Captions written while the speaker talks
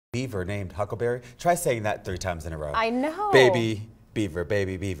Beaver named Huckleberry. Try saying that 3 times in a row. I know. Baby beaver,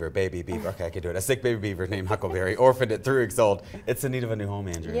 baby beaver, baby beaver. Okay, I can do it. A sick baby beaver named Huckleberry, orphaned at 3 weeks old. It's in need of a new home,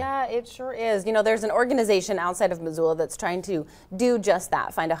 Andrea. Yeah, it sure is. You know, there's an organization outside of Missoula that's trying to do just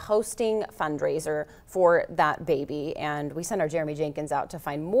that, find a hosting fundraiser for that baby. And we sent our Jeremy Jenkins out to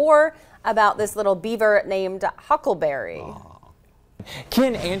find more about this little beaver named Huckleberry. Aww.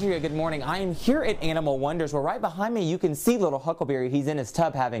 Ken, Andrea, good morning. I am here at Animal Wonders, where right behind me you can see little Huckleberry. He's in his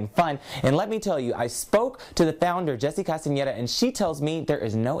tub having fun. And let me tell you, I spoke to the founder, Jessie Castaneda, and she tells me there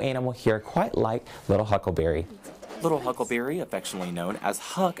is no animal here quite like little Huckleberry. Little Huckleberry, affectionately known as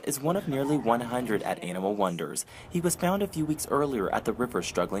Huck, is one of nearly 100 at Animal Wonders. He was found a few weeks earlier at the river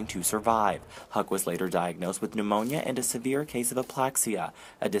struggling to survive. Huck was later diagnosed with pneumonia and a severe case of aplaxia,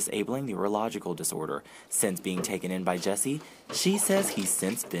 a disabling neurological disorder. Since being taken in by Jessie, she says he's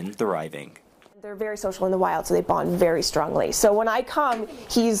since been thriving. They're very social in the wild, so they bond very strongly. So when I come,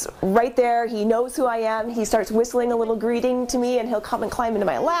 he's right there. He knows who I am. He starts whistling a little greeting to me, and he'll come and climb into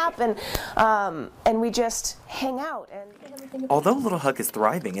my lap, and we just hang out. Although little Huck is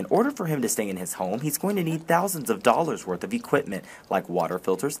thriving, in order for him to stay in his home, he's going to need thousands of dollars worth of equipment, like water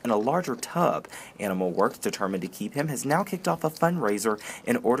filters and a larger tub. Animal Works, determined to keep him, has now kicked off a fundraiser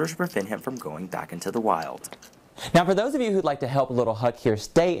in order to prevent him from going back into the wild. Now, for those of you who'd like to help little Huck here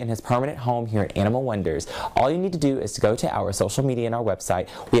stay in his permanent home here at Animal Wonders, all you need to do is to go to our social media and our website.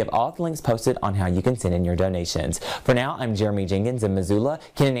 We have all the links posted on how you can send in your donations. For now, I'm Jeremy Jenkins in Missoula.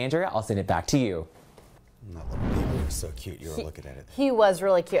 Ken and Andrea, I'll send it back to you. That little beaver was so cute. You were looking at it. He was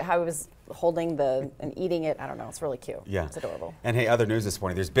really cute. How he was holding and eating it. I don't know. It's really cute. Yeah. It's adorable. And hey, other news this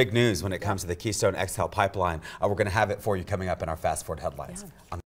morning. There's big news when it comes to the Keystone XL pipeline. We're going to have it for you coming up in our Fast Forward headlines. Yeah.